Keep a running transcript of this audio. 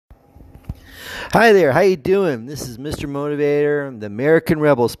Hi there, how you doing? This is Mr. Motivator, I'm the American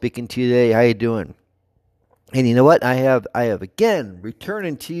Rebel speaking to you today. How you doing? And you know what? I have again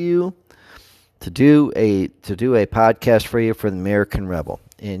returning to you to do a podcast for you for the American Rebel.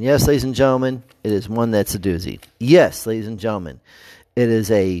 And yes, ladies and gentlemen, it is one that's a doozy. Yes, ladies and gentlemen, it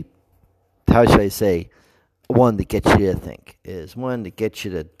is a, how should I say, one that gets you to think. It is one that gets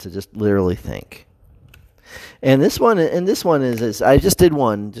you to just literally think. And this one is I just did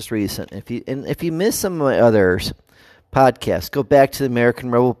one just recent. If you missed some of my others podcasts, go back to the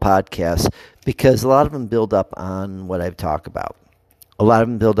American Rebel podcast because a lot of them build up on what I've talked about. A lot of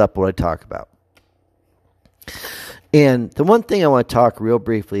them build up what I talk about. And the one thing I want to talk real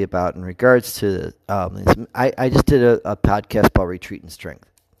briefly about in regards to I just did a podcast about retreat and strength,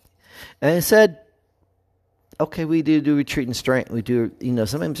 and I said, okay, we do retreat and strength. We do,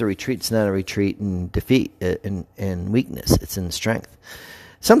 sometimes a retreat's not a retreat in defeat and weakness. It's in strength.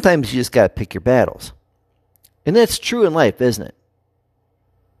 Sometimes you just got to pick your battles. And that's true in life, isn't it?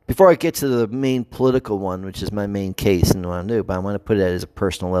 Before I get to the main political one, which is my main case and what I do, but I want to put it as a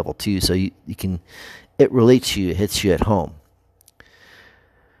personal level too, so you can, it relates to you, it hits you at home.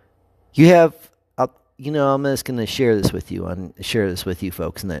 You have, I'm just going to share this with you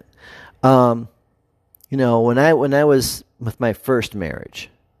folks, and that, when I was with my first marriage,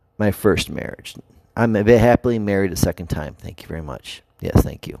 I'm happily married a second time. Thank you very much. Yes,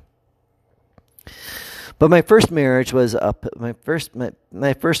 thank you. But my first marriage was my first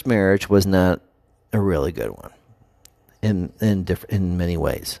marriage was not a really good one in many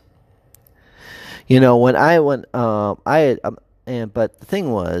ways. When I went, but the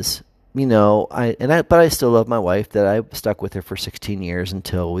thing was, but I still love my wife. That I stuck with her for 16 years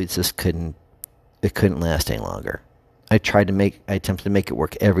until we just couldn't. It couldn't last any longer. I attempted to make it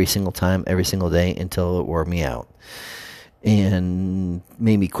work every single time, every single day, until it wore me out. And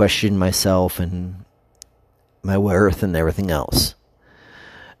made me question myself and my worth and everything else.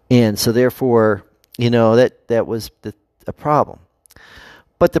 And so therefore, that was a problem.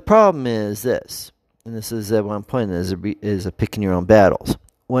 But the problem is this, and this is what I'm pointing is a picking your own battles.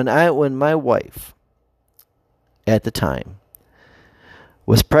 When my wife, at the time,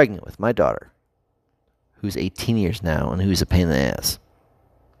 was pregnant with my daughter, who's 18 years now and who's a pain in the ass.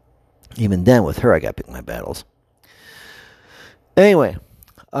 Even then, with her, I got to pick my battles. Anyway,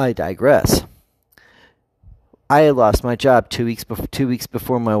 I digress. I had lost my job 2 weeks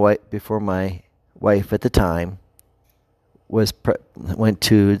before my wife at the time went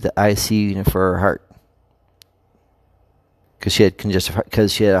to the ICU unit for her heart because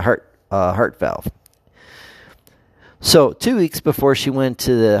she had a heart valve. So 2 weeks before she went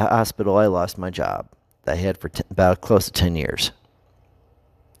to the hospital, I lost my job that I had for about close to 10 years.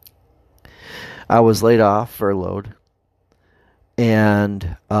 I was laid off, furloughed,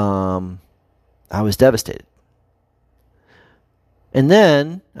 and I was devastated. And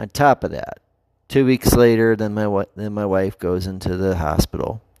then, on top of that, 2 weeks later, then my wife goes into the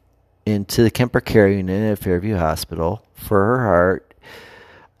hospital, into the Kemper Care Unit at Fairview Hospital for her heart,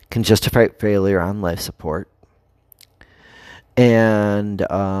 congestive failure on life support, and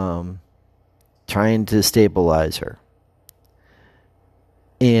trying to stabilize her.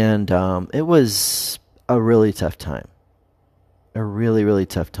 And it was a really tough time. A really, really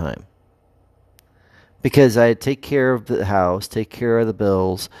tough time. Because I had to take care of the house, take care of the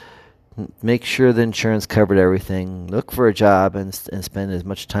bills, make sure the insurance covered everything, look for a job, and spend as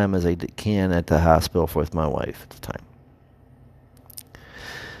much time as I can at the hospital with my wife at the time.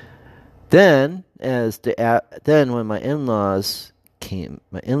 Then, when my in-laws came,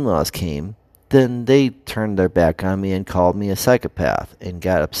 then they turned their back on me and called me a psychopath and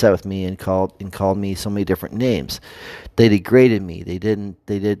got upset with me and called me so many different names. They degraded me. They degraded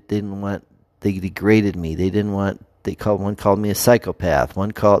me. One called me a psychopath.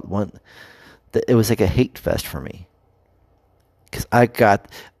 It was like a hate fest for me. Because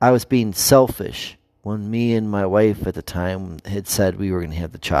I was being selfish when me and my wife at the time had said we were going to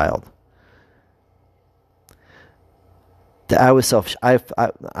have the child. I was selfish.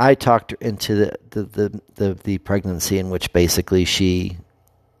 I talked her into the pregnancy, in which basically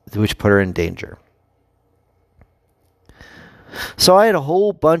which put her in danger. So I had a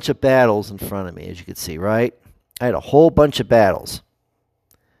whole bunch of battles in front of me, as you can see, right? I had a whole bunch of battles.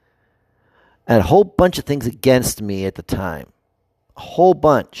 And a whole bunch of things against me at the time. A whole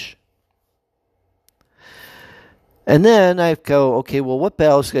bunch. And then I go, okay, well, what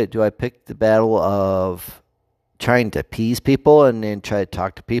battles do I pick? The battle of trying to appease people and then try to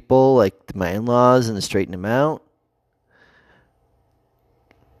talk to people like my in-laws and straighten them out?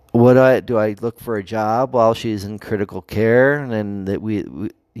 Do I look for a job while she's in critical care, and then that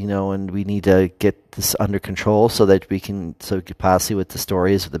and we need to get this under control so we can possibly what the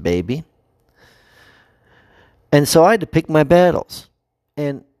story is with the baby. And so I had to pick my battles.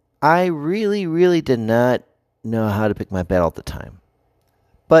 And I really, really did not know how to pick my battle at the time.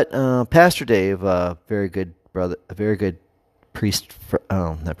 But Pastor Dave, a very good brother, a very good priest,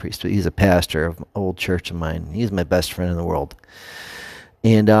 not priest, but he's a pastor of an old church of mine. He's my best friend in the world.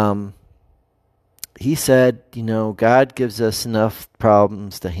 And he said, God gives us enough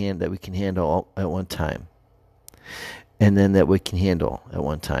problems that we can handle at one time. And then that we can handle at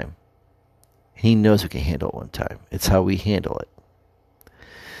one time. He knows we can handle it one time. It's how we handle it.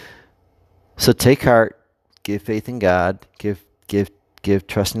 So take heart, give faith in God, give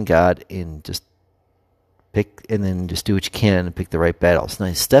trust in God, and just pick, and then just do what you can and pick the right battles. And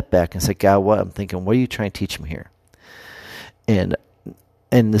I step back and say, God, what are you trying to teach me here? And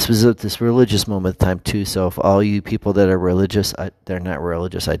this was this religious moment at the time too. So if all you people that are religious, they're not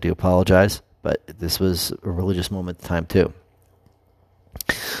religious, I do apologize. But this was a religious moment at the time too.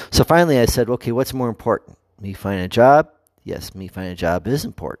 So finally I said, okay, what's more important? Me finding a job? Yes, me finding a job is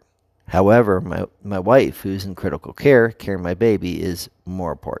important. However, my wife, who's in critical care, carrying my baby, is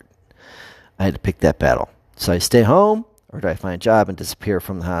more important. I had to pick that battle. So I stay home, or do I find a job and disappear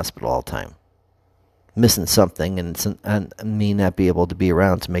from the hospital all the time? Missing something and me not be able to be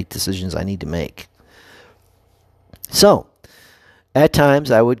around to make decisions I need to make. So, at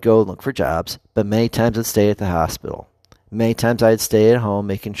times I would go look for jobs, but many times I'd stay at the hospital. Many times I'd stay at home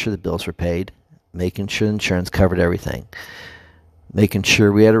making sure the bills were paid, making sure the insurance covered everything, making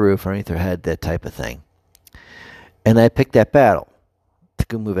sure we had a roof underneath our head, that type of thing. And I picked that battle to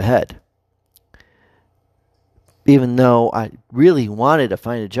go move ahead. Even though I really wanted to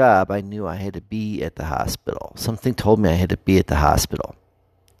find a job, I knew I had to be at the hospital. Something told me I had to be at the hospital.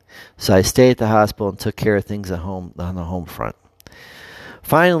 So I stayed at the hospital and took care of things at home, on the home front.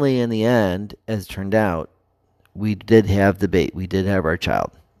 Finally, in the end, as it turned out, we did have the baby. We did have our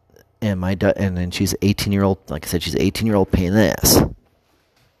child. And then she's an 18-year-old, like I said, she's an 18-year-old pain in the ass.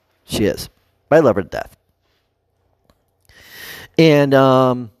 She is. But I love her to death. And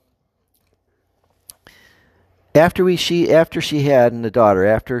after she had a daughter,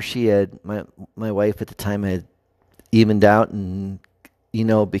 after she had my wife at the time had evened out and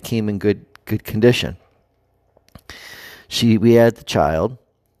became in good condition. We had the child,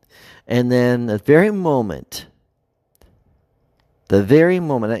 and then the very moment,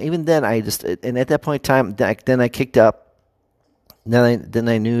 even then and at that point in time, then I kicked up. Then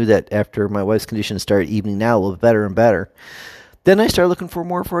I knew that after my wife's condition started evening out a little better and better, then I started looking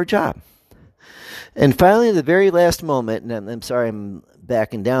for a job. And finally, the very last moment, and I'm sorry I'm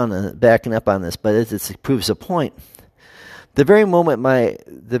backing up on this, but it proves a point. The very moment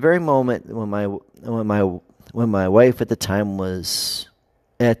when my wife at the time was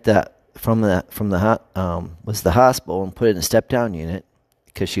at the hospital and put in a step down unit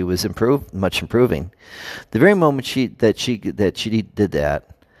because she was much improving. The very moment she did that,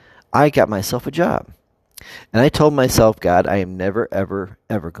 I got myself a job. And I told myself, God, I am never, ever,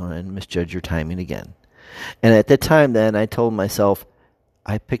 ever going to misjudge your timing again. And at that time then, I told myself,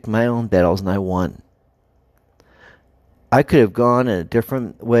 I picked my own battles and I won. I could have gone in a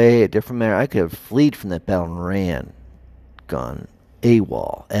different way, a different manner. I could have fled from that battle and ran, gone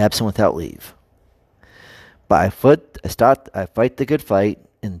AWOL, absent without leave. But I fight the good fight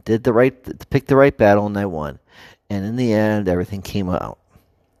and picked the right battle and I won. And in the end, everything came out.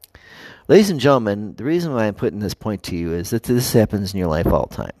 Ladies and gentlemen, the reason why I'm putting this point to you is that this happens in your life all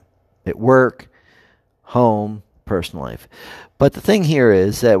the time. At work, home, personal life. But the thing here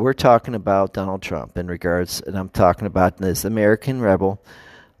is that we're talking about Donald Trump and I'm talking about this American rebel,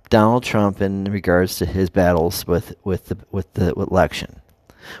 Donald Trump, in regards to his battles with the election.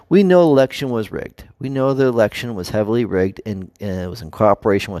 We know the election was rigged. We know the election was heavily rigged and it was in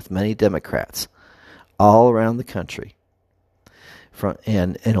cooperation with many Democrats all around the country.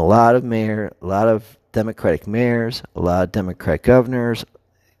 And a lot of Democratic mayors, a lot of Democratic governors,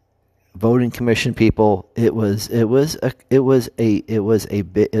 voting commission people. It was a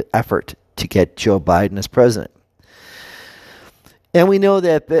big effort to get Joe Biden as president. And we know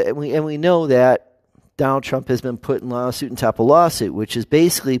that Donald Trump has been put in lawsuit on top of lawsuit, which is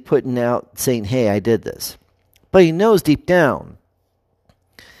basically putting out saying, "Hey, I did this," but he knows deep down.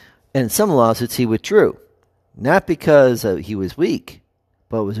 And in some lawsuits he withdrew. Not because he was weak,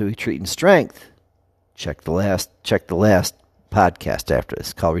 but it was a retreat in strength. Check the last podcast after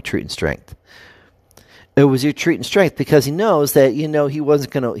this, called Retreat in Strength. It was your treat and strength because he knows that, he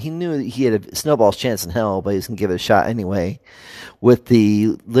wasn't going to, he knew that he had a snowball's chance in hell, but he's going to give it a shot anyway with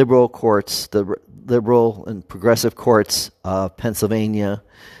the liberal courts, the liberal and progressive courts of Pennsylvania,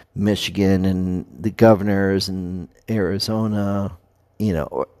 Michigan, and the governors in Arizona. We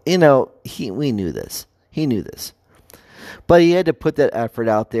knew this. He knew this. But he had to put that effort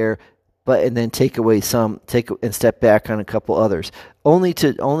out there, and then take and step back on a couple others, only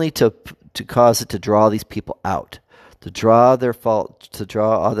to cause it to draw these people out, to draw their fault, to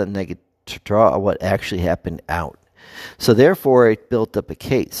draw all the negative, to draw what actually happened out. So therefore, it built up a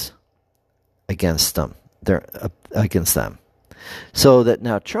case against them. So that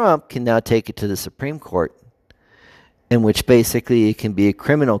now Trump can now take it to the Supreme Court, in which basically it can be a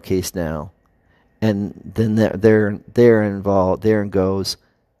criminal case now, and then they're involved. There and goes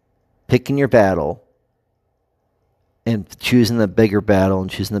picking your battle and choosing the bigger battle and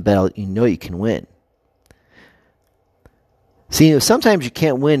choosing the battle that you can win. See, sometimes you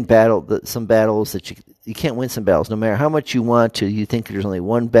can't win some battles that you can't win some battles no matter how much you want to. You think there's only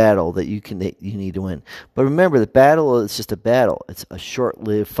one battle that you need to win. But remember, the battle is just a battle. It's a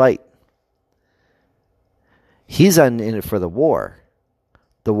short-lived fight. He's in it for the war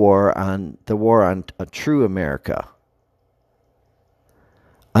on a true America.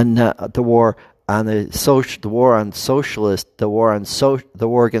 The war against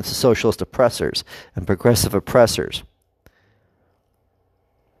the socialist oppressors and progressive oppressors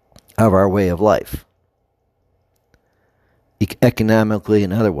of our way of life, economically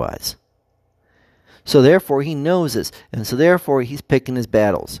and otherwise. So therefore, he knows this, and so therefore, he's picking his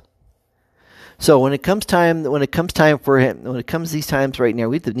battles. So when it comes these times right now,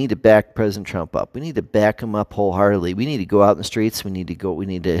 we need to back President Trump up. We need to back him up wholeheartedly. We need to go out in the streets. We need to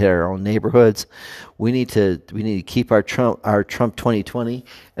hit our own neighborhoods. We need to keep our Trump 2020.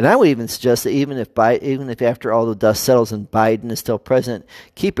 And I would even suggest that even if after all the dust settles and Biden is still president,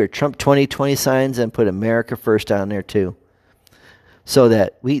 keep your Trump 2020 signs and put America First down there too, so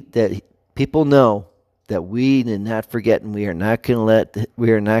that people know that we did not forget, and we are not going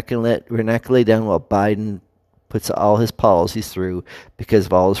to lay down while Biden puts all his policies through because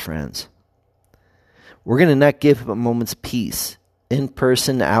of all his friends. We're going to not give him a moment's peace, in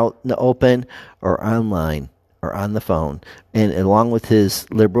person, out in the open, or online, or on the phone, and along with his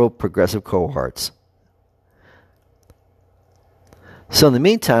liberal progressive cohorts. So in the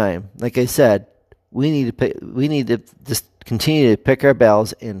meantime, like I said, we need to just continue to pick our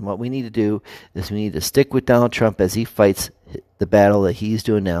battles, and what we need to do is we need to stick with Donald Trump as he fights the battle that he's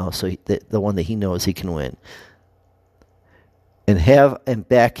doing now, so the one that he knows he can win, and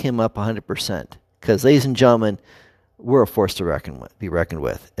back him up 100%. Because, ladies and gentlemen, we're a force to be reckoned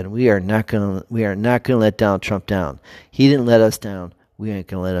with, and we are not going to let Donald Trump down. He didn't let us down. We're not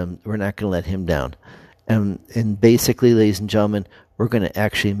going to let him down. And basically, ladies and gentlemen, we're going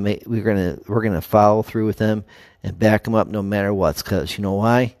to follow through with them and back them up no matter what. Because you know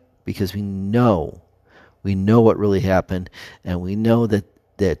why? Because we know what really happened, and we know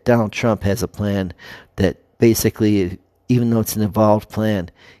that Donald Trump has a plan that basically, even though it's an evolved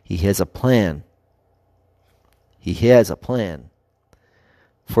plan, he has a plan. He has a plan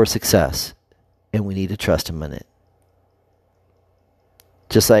for success, and we need to trust him in it.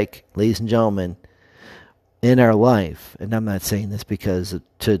 Just like, ladies and gentlemen, in our life, and I'm not saying this because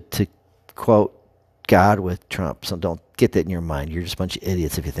to quote God with Trump, so don't get that in your mind. You're just a bunch of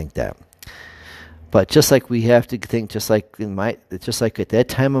idiots if you think that. But just like we have to think, just like at that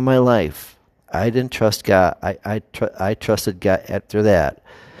time of my life, I didn't trust God. I trusted God after that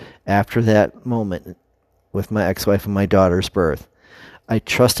moment with my ex-wife and my daughter's birth. I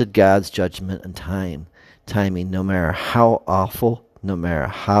trusted God's judgment and timing, no matter how awful, no matter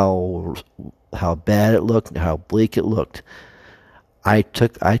how bad it looked, how bleak it looked. I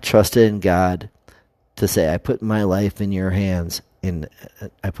trusted in God to say, I put my life in your hands, and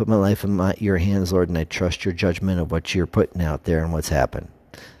I put my life in your hands, Lord, and I trust your judgment of what you're putting out there and what's happened.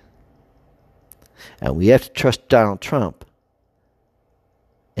 And we have to trust Donald Trump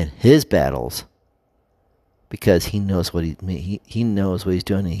in his battles, because he knows what he knows what he's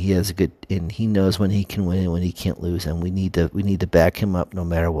doing, and he knows when he can win and when he can't lose, and we need to back him up no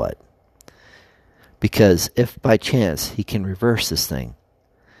matter what. Because if by chance he can reverse this thing,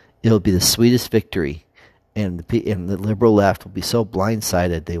 it'll be the sweetest victory, and the liberal left will be so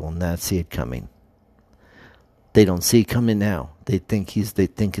blindsided they will not see it coming. They don't see it coming now. They think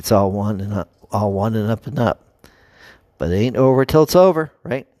it's all one and up and up, but it ain't over till it's over,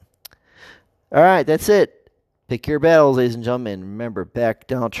 right? All right, that's it. Pick your battles, ladies and gentlemen. Remember, back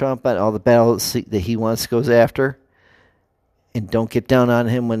Donald Trump on all the battles that he wants goes after, And don't get down on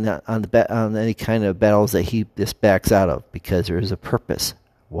him when on any kind of battles that he just backs out of, because there is a purpose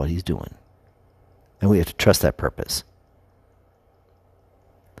what he's doing, and we have to trust that purpose.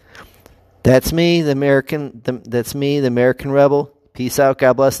 That's me, the American. That's me, the American rebel. Peace out.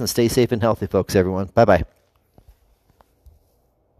 God bless, and stay safe and healthy, folks. Everyone. Bye bye.